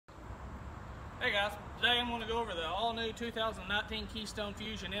Hey guys, today I'm going to go over the all-new 2019 Keystone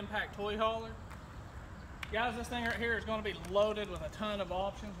Fuzion Impact Toy Hauler. Guys, this thing right here is going to be loaded with a ton of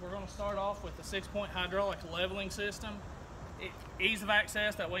options. We're going to start off with the 6-point hydraulic leveling system. Ease of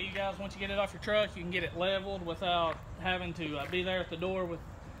access, that way you guys, once you get it off your truck, you can get it leveled without having to be there at the door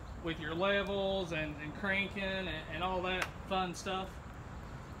with your levels and cranking and all that fun stuff.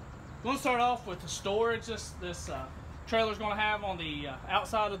 I'm going to start off with the storage this trailer is going to have on the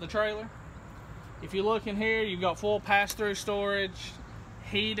outside of the trailer. If you look in here, you've got full pass-through storage,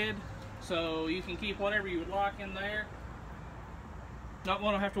 heated, so you can keep whatever you would like in there. Not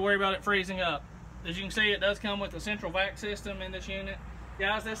going to have to worry about it freezing up. As you can see, it does come with a central vac system in this unit.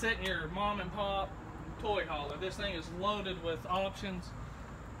 Guys, this isn't your mom and pop toy hauler. This thing is loaded with options.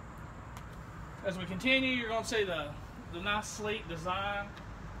 As we continue, you're going to see the nice sleek design,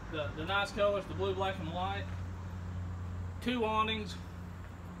 the nice colors, the blue, black, and white. 2 awnings.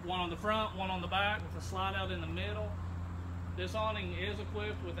 One on the front, one on the back with a slide out in the middle. This awning is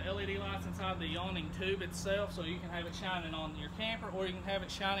equipped with the LED lights inside the awning tube itself, so you can have it shining on your camper or you can have it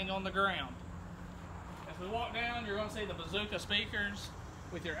shining on the ground. As we walk down, you're going to see the bazooka speakers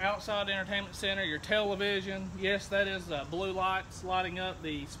with your outside entertainment center, your television. Yes, that is blue lights lighting up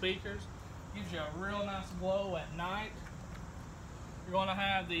the speakers. Gives you a real nice glow at night. You're going to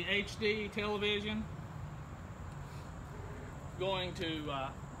have the HD television. Going to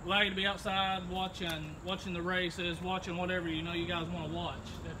allow you to be outside watching the races, watching whatever you guys want to watch.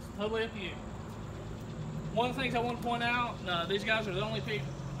 It's totally up to you. One of the things I want to point out, these guys are the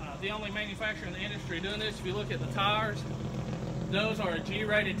only manufacturer in the industry doing this. If you look at the tires, those are a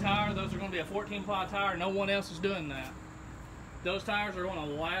G-rated tire. Those are going to be a 14-ply tire. No one else is doing that. Those tires are going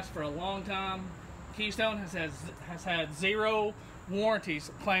to last for a long time. Keystone has had 0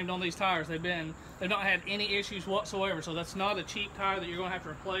 warranties claimed on these tires. They've not had any issues whatsoever, so that's not a cheap tire that you're going to have to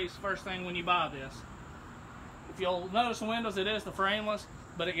replace first thing when you buy this. If you'll notice the windows, it is the frameless,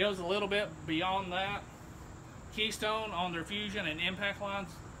 but it goes a little bit beyond that. Keystone, on their Fuzion and Impact lines,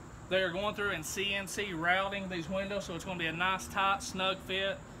 they are going through and CNC routing these windows, so it's going to be a nice, tight, snug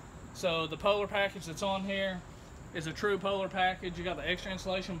fit. So the polar package that's on here is a true polar package. You got the extra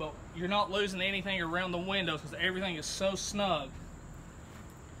insulation, but you're not losing anything around the windows because everything is so snug.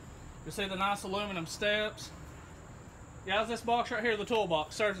 You see the nice aluminum steps. Guys, this box right here, the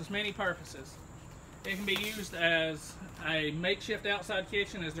toolbox, serves as many purposes. It can be used as a makeshift outside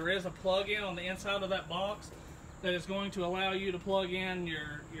kitchen, as there is a plug-in on the inside of that box that is going to allow you to plug in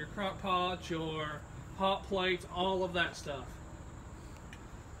your crock pots, your hot plates, all of that stuff.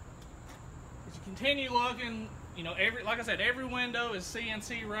 As you continue looking, like I said, every window is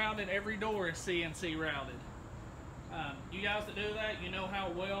CNC routed, every door is CNC routed. You guys that do that, you know how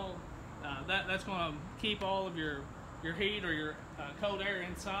well that's going to keep all of your heat or your cold air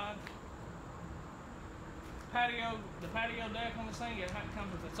inside. The patio deck on this thing, it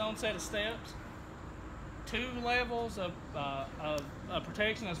comes with its own set of steps. 2 levels of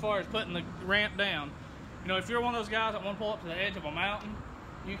protection as far as putting the ramp down. If you're one of those guys that want to pull up to the edge of a mountain,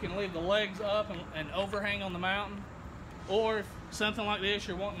 you can leave the legs up and overhang on the mountain. Or if something like this,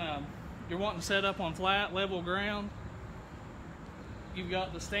 you're wanting to set up on flat, level ground, you've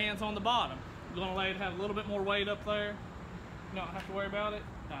got the stands on the bottom. It's going to allow you to have a little bit more weight up there. You don't have to worry about it.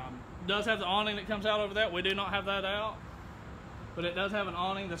 It does have the awning that comes out over that. We do not have that out. But it does have an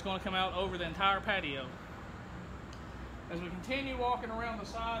awning that's going to come out over the entire patio. As we continue walking around the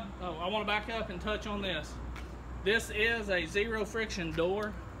side, I want to back up and touch on this. This is a 0 friction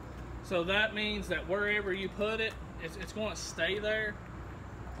door. So that means that wherever you put it, it's going to stay there.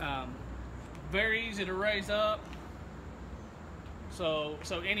 Very easy to raise up. So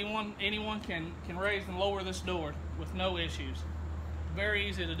anyone can raise and lower this door with no issues. Very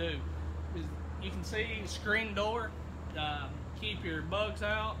easy to do. You can see screen door. Keep your bugs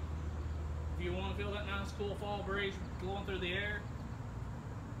out. If you want to feel that nice cool fall breeze blowing through the air.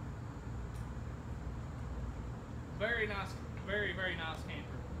 Very nice, very nice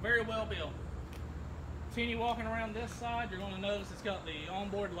camper. Very well built. Continue walking around this side, you're going to notice it's got the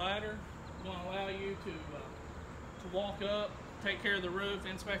onboard ladder. It's going to allow you to walk up, take care of the roof,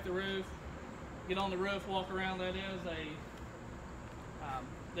 inspect the roof, get on the roof, walk around. That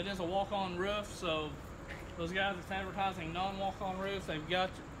is a walk-on roof. So those guys that's advertising non-walk-on roofs,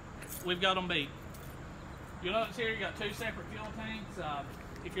 we've got them beat. You'll notice here you got 2 separate fuel tanks.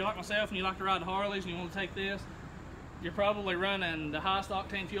 If you're like myself and you like to ride the Harleys and you want to take this, you're probably running the highest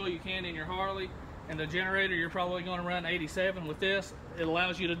octane fuel you can in your Harley, and the generator you're probably going to run 87. With this, it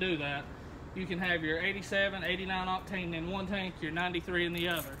allows you to do that. You can have your 87, 89 octane in one tank, your 93 in the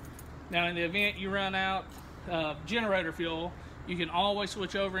other. Now in the event you run out of generator fuel, you can always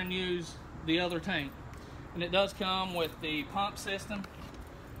switch over and use the other tank. And it does come with the pump system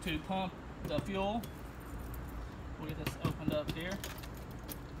to pump the fuel. We'll get this opened up here.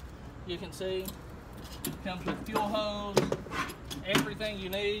 You can see it comes with fuel hose, everything you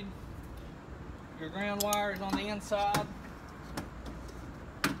need. Your ground wire is on the inside.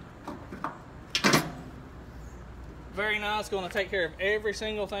 Very nice, going to take care of every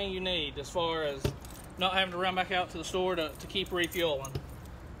single thing you need as far as not having to run back out to the store to keep refueling.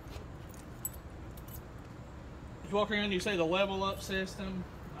 If you walk around, you see the level up system.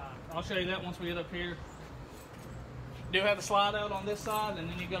 I'll show you that once we get up here. You do have the slide out on this side, and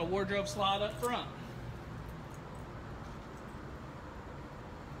then you've got a wardrobe slide up front.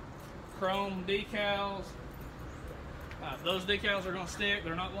 Chrome decals. Those decals are going to stick.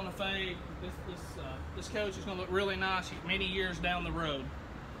 They're not going to fade. This coach is going to look really nice many years down the road.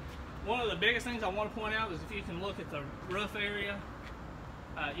 One of the biggest things I want to point out is if you can look at the roof area,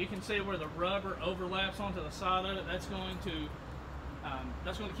 you can see where the rubber overlaps onto the side of it. That's going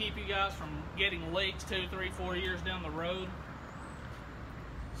to keep you guys from getting leaks 2, 3, 4 years down the road.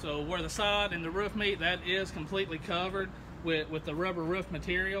 So where the side and the roof meet, that is completely covered with the rubber roof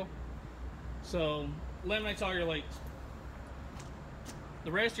material. So eliminates all your leaks.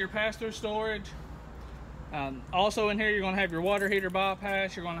 The rest of your pass-through storage. Also in here, you're going to have your water heater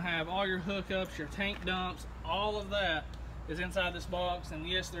bypass. You're going to have all your hookups, your tank dumps. All of that is inside this box. And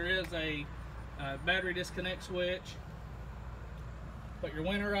yes, there is a battery disconnect switch. But your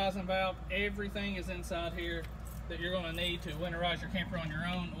winterizing valve, everything is inside here that you're going to need to winterize your camper on your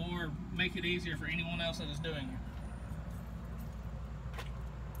own or make it easier for anyone else that is doing it.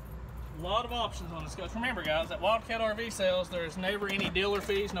 A lot of options on this coach. Remember guys, at Wildcat RV sales, there's never any dealer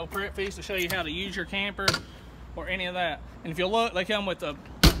fees, no prep fees to show you how to use your camper or any of that. And if you look, they come with the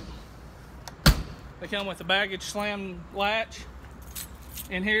baggage slam latch.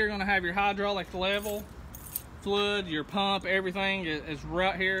 In here, you're going to have your hydraulic level, fluid, your pump, everything is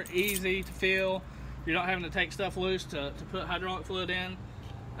right here, easy to fill. You're not having to take stuff loose to put hydraulic fluid in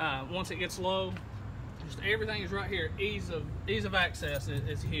once it gets low. Just everything is right here. Ease of access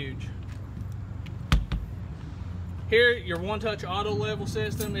is huge. Here, your one-touch auto level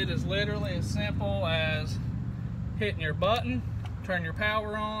system, it is literally as simple as hitting your button, turn your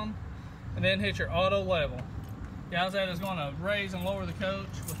power on, and then hit your auto level. Guys, that is going to raise and lower the coach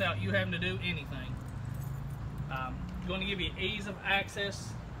without you having to do anything. It's going to give you ease of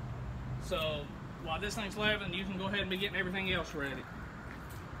access, so while this thing's leveling, you can go ahead and be getting everything else ready.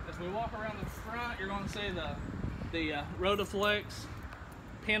 As we walk around the front, you're going to see the Rotaflex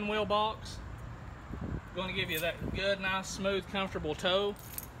pinwheel box. Going to give you that good, nice, smooth, comfortable tow.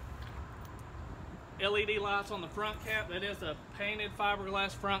 LED lights on the front cap. That is a painted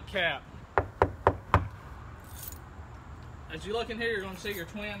fiberglass front cap. As you look in here, you're going to see your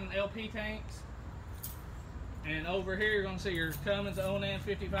twin LP tanks. And over here, you're going to see your Cummins Onan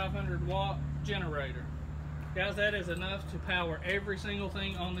 5500 watt generator. Guys, that is enough to power every single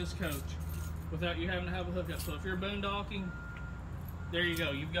thing on this coach without you having to have a hookup. So if you're boondocking, there you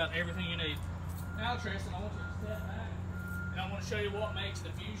go. You've got everything you need. Now, Tristan, I want you to step back, and I want to show you what makes the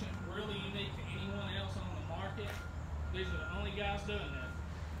Fuzion really unique to anyone else on the market. These are the only guys doing this.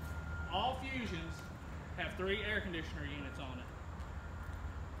 All Fuzions have 3 air conditioner units on it.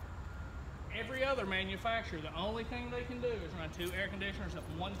 Every other manufacturer, the only thing they can do is run 2 air conditioners at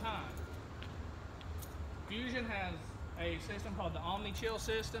one time. Fuzion has a system called the Omni Chill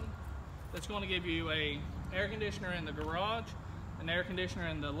system that's going to give you a air conditioner in the garage, an air conditioner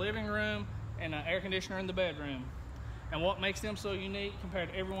in the living room, and an air conditioner in the bedroom. And what makes them so unique compared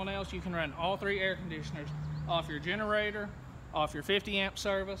to everyone else, you can run all 3 air conditioners off your generator, off your 50 amp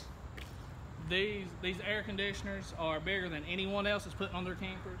service. These air conditioners are bigger than anyone else is putting on their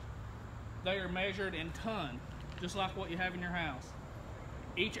campers. They are measured in ton, just like what you have in your house.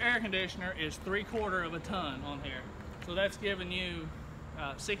 Each air conditioner is 3/4 of a ton on here. So that's giving you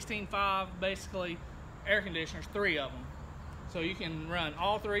 16.5 basically air conditioners, 3 of them. So you can run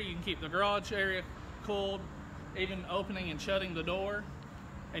all 3. You can keep the garage area cooled, even opening and shutting the door,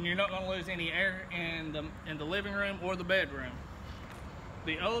 and you're not going to lose any air in the living room or the bedroom.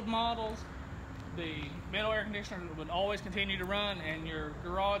 The old models, the middle air conditioner would always continue to run, and your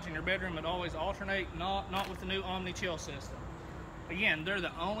garage and your bedroom would always alternate, not with the new Omni Chill system. Again, they're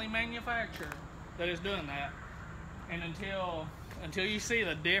the only manufacturer that is doing that, and until you see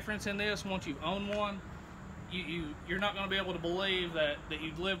the difference in this, once you own one, you're not going to be able to believe that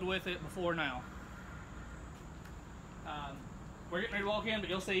you've lived with it before now. We're getting ready to walk in, but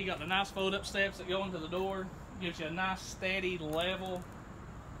you'll see you got the nice fold-up steps that go into the door. Gives you a nice, steady, level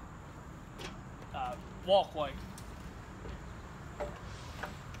walkway.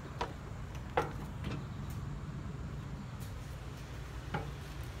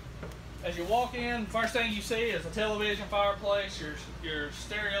 As you walk in, first thing you see is a television, fireplace, your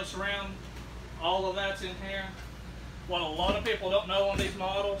stereo surround, all of that's in here. What a lot of people don't know on these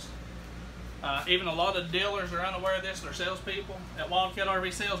models, even a lot of dealers are unaware of this, they're salespeople. At Wildcat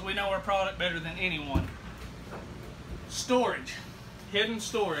RV Sales, we know our product better than anyone. Storage, hidden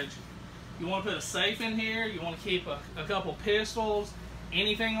storage. You want to put a safe in here, you want to keep a couple pistols,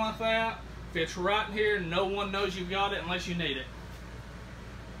 anything like that. Fits right in here, no one knows you've got it unless you need it.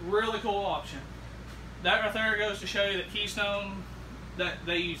 Really cool option. That right there goes to show you that Keystone, that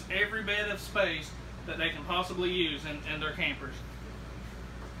they use every bit of space that they can possibly use in their campers.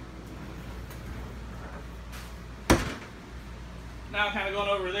 Now kind of going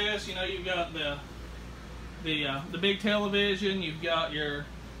over this, you know, you've got the big television, you've got your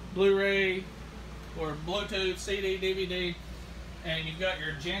Blu-ray or Bluetooth, CD, DVD, and you've got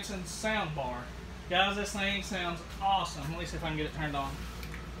your Jensen sound bar. Guys, this thing sounds awesome. Let me see if I can get it turned on.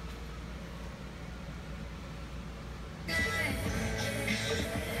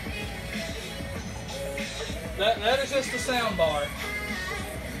 That is just the sound bar.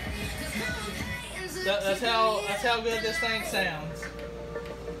 That's how good this thing sounds.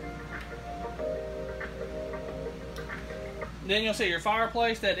 Then you'll see your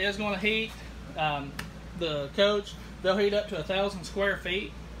fireplace that is going to heat the coach. They'll heat up to 1,000 square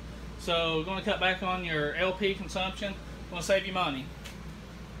feet. So going to cut back on your LP consumption. Going to save you money.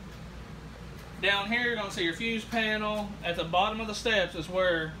 Down here you're going to see your fuse panel. At the bottom of the steps is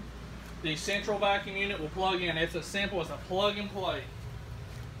where the central vacuum unit will plug in. It's as simple as a plug and play.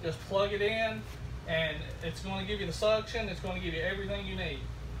 Just plug it in and it's going to give you the suction. It's going to give you everything you need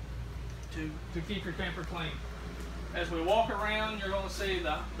to keep your camper clean. As we walk around, you're going to see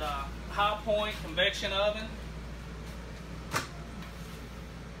the high point convection oven.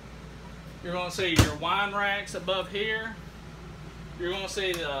 You're going to see your wine racks above here. You're going to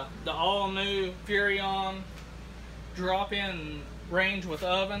see the all-new Fuzion drop-in range with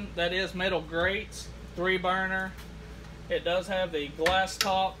oven. That is metal grates, 3-burner. It does have the glass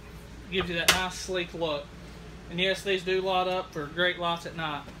top. Gives you that nice sleek look. And yes, these do light up for great lights at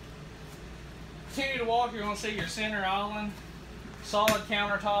night. Continue to walk, you're going to see your center island, solid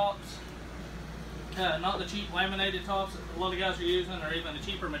countertops, not the cheap laminated tops that a lot of guys are using, or even the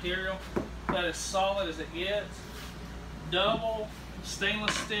cheaper material. That is solid as it gets. Double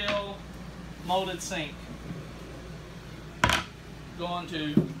stainless steel molded sink. Going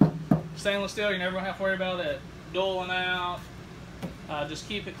to stainless steel, you're never going to have to worry about it doling out. Just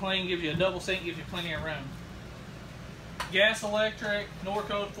keep it clean, gives you a double sink, gives you plenty of room. Gas electric,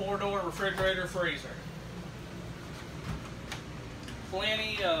 Norcode 4-door refrigerator freezer.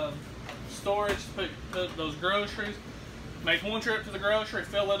 Plenty of storage to put those groceries. Make one trip to the grocery,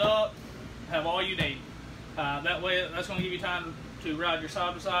 fill it up, have all you need. That way, that's going to give you time to ride your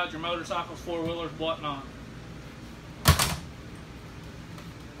side-by-sides, your motorcycles, four-wheelers, whatnot.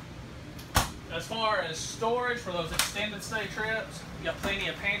 As far as storage for those extended stay trips, you got plenty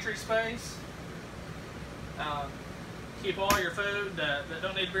of pantry space. Keep all your food that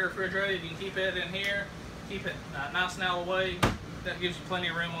don't need to be refrigerated. You can keep it in here. Keep it nice and out of the way. That gives you plenty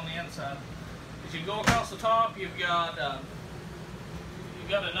of room on the inside. As you go across the top, you've got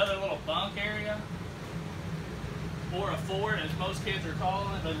another little bunk area, or a fort, as most kids are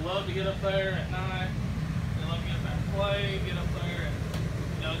calling it. They love to get up there at night. They love to get up there and play, get up there,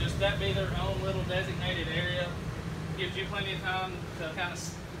 and just that be their own little designated area. Gives you plenty of time to kind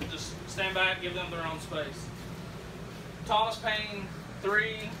of just stand back, give them their own space. Thomas Paine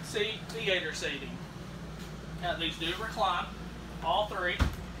 3-seat theater seating. Now these do recline, all three.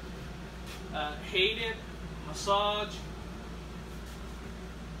 Heated, massage,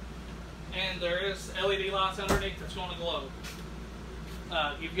 and there is LED lights underneath that's going to glow.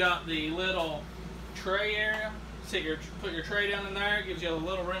 You've got the little tray area. Put your tray down in there. It gives you a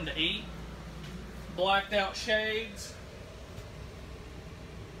little room to eat. Blacked out shades.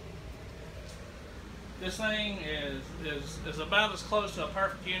 This thing is about as close to a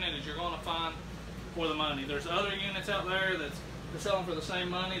perfect unit as you're going to find for the money. There's other units out there that's selling for the same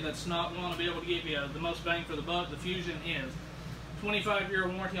money that's not going to be able to give you the most bang for the buck. The Fuzion is. 25-year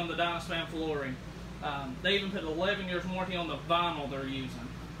warranty on the Dynaspan flooring. They even put 11 years warranty on the vinyl they're using.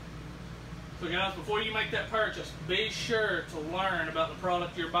 So guys, before you make that purchase, be sure to learn about the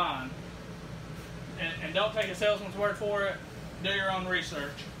product you're buying. And don't take a salesman's word for it. Do your own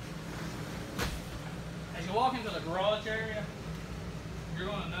research. As you walk into the garage area, you're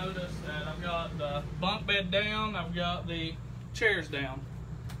going to notice that I've got the bunk bed down, I've got the chairs down.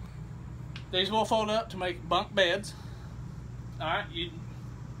 These will fold up to make bunk beds. Alright, you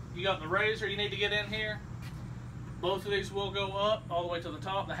got the razor you need to get in here. Both of these will go up all the way to the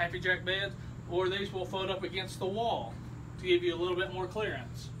top, the Happy Jack beds, or these will fold up against the wall to give you a little bit more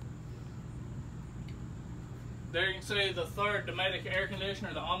clearance. There you can see the third Dometic air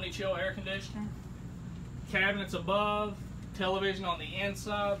conditioner, the Omni Chill air conditioner. Cabinets above, television on the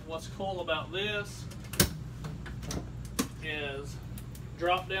inside. What's cool about this is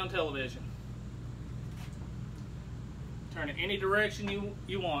drop down television. Turn it any direction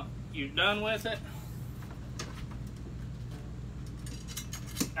you want. You're done with it.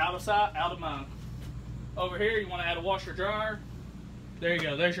 Out of sight, out of mind. Over here, you want to add a washer dryer. There you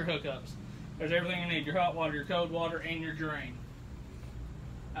go. There's your hookups. There's everything you need: your hot water, your cold water, and your drain.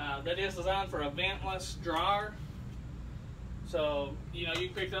 That is designed for a ventless dryer. So, you know, you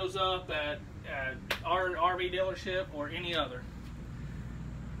can pick those up at our RV dealership or any other.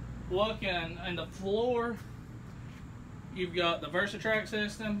 Look in the floor. You've got the VersaTrack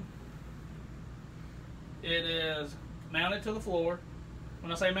system. It is mounted to the floor.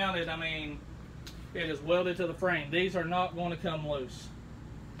 When I say mounted, I mean it is welded to the frame. These are not going to come loose.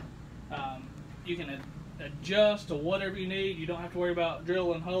 You can adjust to whatever you need. You don't have to worry about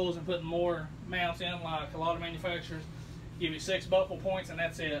drilling holes and putting more mounts in like a lot of manufacturers. Give you 6 buckle points and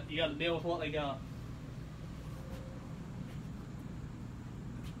that's it. You got to deal with what they got.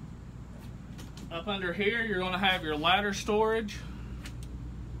 Up under here, you're going to have your ladder storage.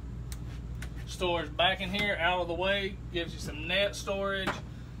 Storage back in here, out of the way, gives you some net storage.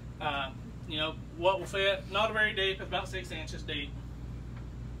 You know, what will fit, not very deep, it's about 6 inches deep.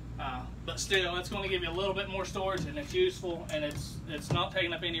 But still, it's going to give you a little bit more storage, and it's useful, and it's not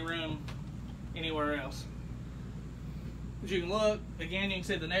taking up any room anywhere else. As you can look, again, you can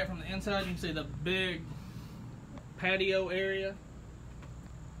see the net from the inside. You can see the big patio area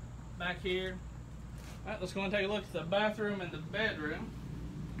back here. All right, let's go and take a look at the bathroom and the bedroom.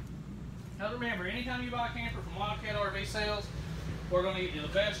 Now remember, anytime you buy a camper from Wildcat RV Sales, we're going to get you the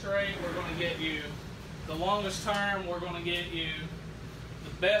best rate, we're going to get you the longest term, we're going to get you the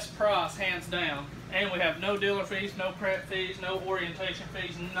best price, hands down. And we have no dealer fees, no prep fees, no orientation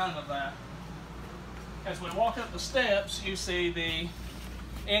fees, none of that. As we walk up the steps, you see the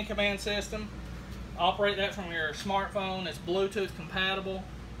in-command system. Operate that from your smartphone. It's Bluetooth compatible.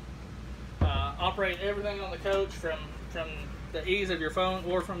 Operate everything on the coach from the ease of your phone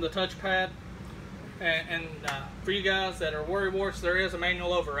or from the touchpad. And for you guys that are worrywart, there is a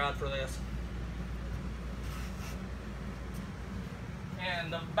manual override for this.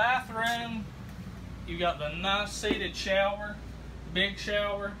 And the bathroom, you got the nice seated shower, big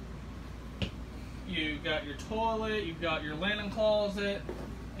shower. You've got your toilet, you've got your linen closet,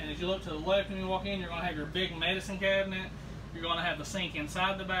 and as you look to the left when you walk in, you're going to have your big medicine cabinet. You're going to have the sink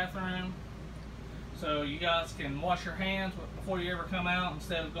inside the bathroom, so you guys can wash your hands before you ever come out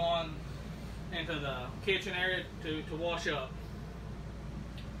instead of going into the kitchen area to wash up.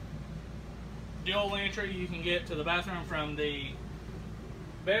 Dual entry, you can get to the bathroom from the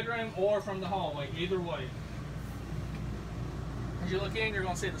bedroom or from the hallway, either way. As you look in, you're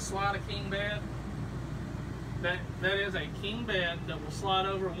going to see the slide-a king bed. That is a king bed that will slide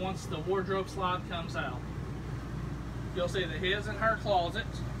over once the wardrobe slide comes out. You'll see the his and her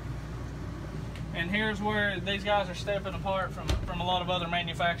closets. And here's where these guys are stepping apart from a lot of other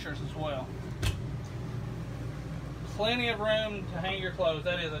manufacturers as well. Plenty of room to hang your clothes.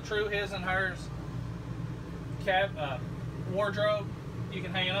 That is a true his and hers wardrobe. You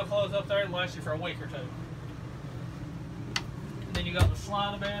can hang enough clothes up there to last you for a week or two. Then you got the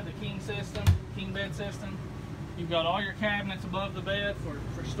slide bed, the king bed system. You've got all your cabinets above the bed for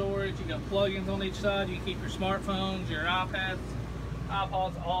storage. You've got plug-ins on each side. You can keep your smartphones, your iPads,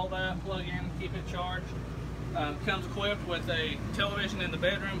 iPods, all that, plug in, keep it charged. Comes equipped with a television in the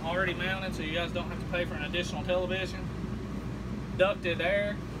bedroom already mounted, so you guys don't have to pay for an additional television. Ducted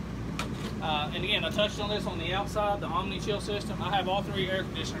air. And again, I touched on this on the outside, the Omni Chill system. I have all 3 air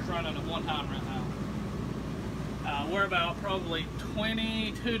conditioners running at one time right now. We're about probably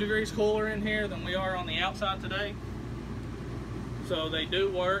 22 degrees cooler in here than we are on the outside today. So they do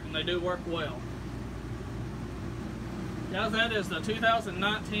work, and they do work well. Guys, that is the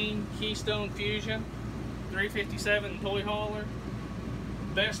 2019 Keystone Fuzion 357 toy hauler.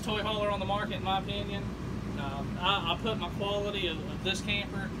 Best toy hauler on the market in my opinion. I put my quality of this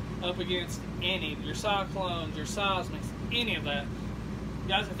camper up against any, your Cyclones, your Seismics, any of that.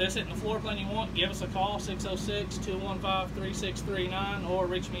 Guys, if this isn't the floor plan you want, give us a call, 606-215-3639, or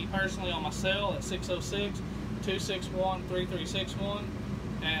reach me personally on my cell at 606-261-3361,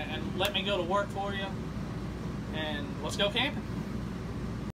 and let me go to work for you, and let's go camping.